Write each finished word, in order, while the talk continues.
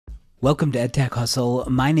Welcome to EdTech Hustle.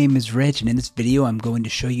 My name is Rich, and in this video I'm going to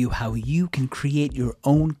show you how you can create your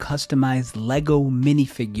own customized Lego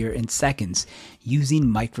minifigure in seconds using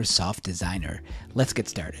Microsoft Designer. Let's get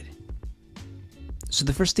started. So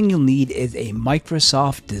the first thing you'll need is a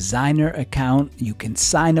Microsoft Designer account. You can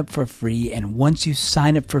sign up for free, and once you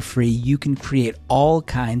sign up for free, you can create all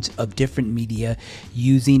kinds of different media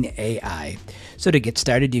using AI. So to get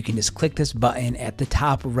started, you can just click this button at the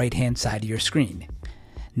top right-hand side of your screen.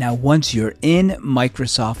 Now, once you're in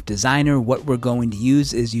Microsoft Designer, what we're going to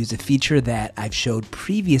use a feature that I've showed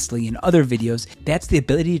previously in other videos. That's the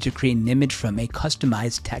ability to create an image from a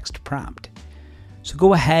customized text prompt. So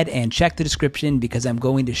go ahead and check the description because I'm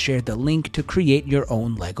going to share the link to create your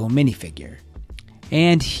own Lego minifigure.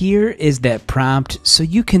 And here is that prompt. So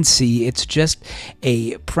you can see it's just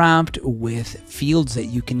a prompt with fields that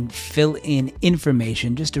you can fill in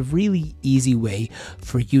information, just a really easy way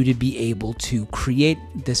for you to be able to create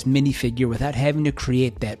this minifigure without having to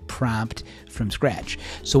create that prompt from scratch.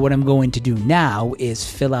 So what I'm going to do now is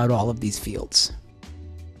fill out all of these fields.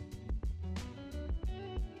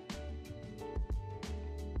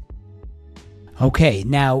 Okay,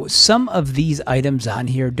 now some of these items on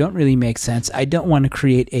here don't really make sense. I don't want to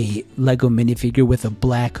create a Lego minifigure with a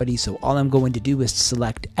black hoodie, so all I'm going to do is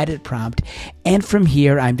select Edit Prompt, and from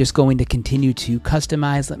here I'm just going to continue to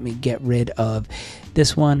customize. Let me get rid of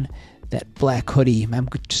this one, that black hoodie. I'm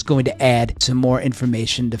just going to add some more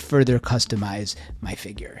information to further customize my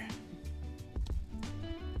figure.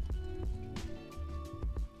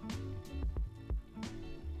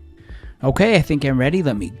 Okay, I think I'm ready.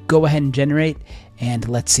 Let me go ahead and generate, and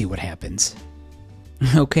let's see what happens.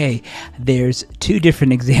 Okay, there's two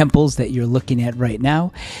different examples that you're looking at right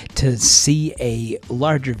now. To see a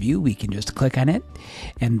larger view, we can just click on it,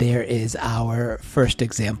 and there is our first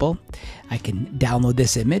example. I can download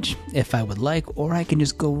this image if I would like, or I can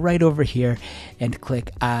just go right over here and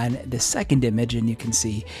click on the second image, and you can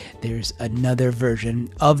see there's another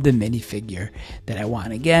version of the minifigure that I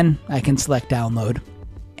want. Again, I can select download.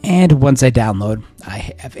 And once I download,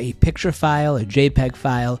 I have a picture file, a JPEG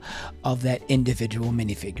file of that individual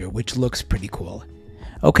minifigure, which looks pretty cool.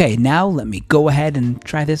 Okay, now let me go ahead and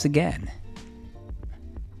try this again.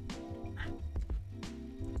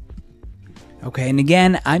 Okay, and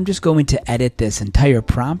again, I'm just going to edit this entire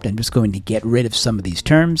prompt. I'm just going to get rid of some of these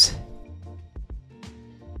terms.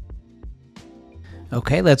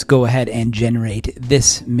 Okay, let's go ahead and generate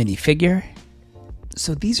this minifigure.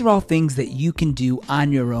 So these are all things that you can do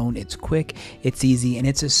on your own. It's quick, it's easy, and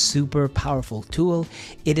it's a super powerful tool.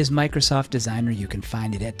 It is Microsoft Designer. You can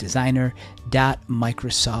find it at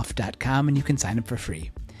designer.microsoft.com, and you can sign up for free.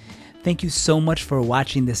 Thank you so much for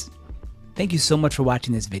watching this. Thank you so much for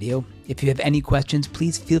watching this video. If you have any questions,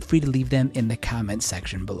 please feel free to leave them in the comments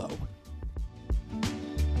section below.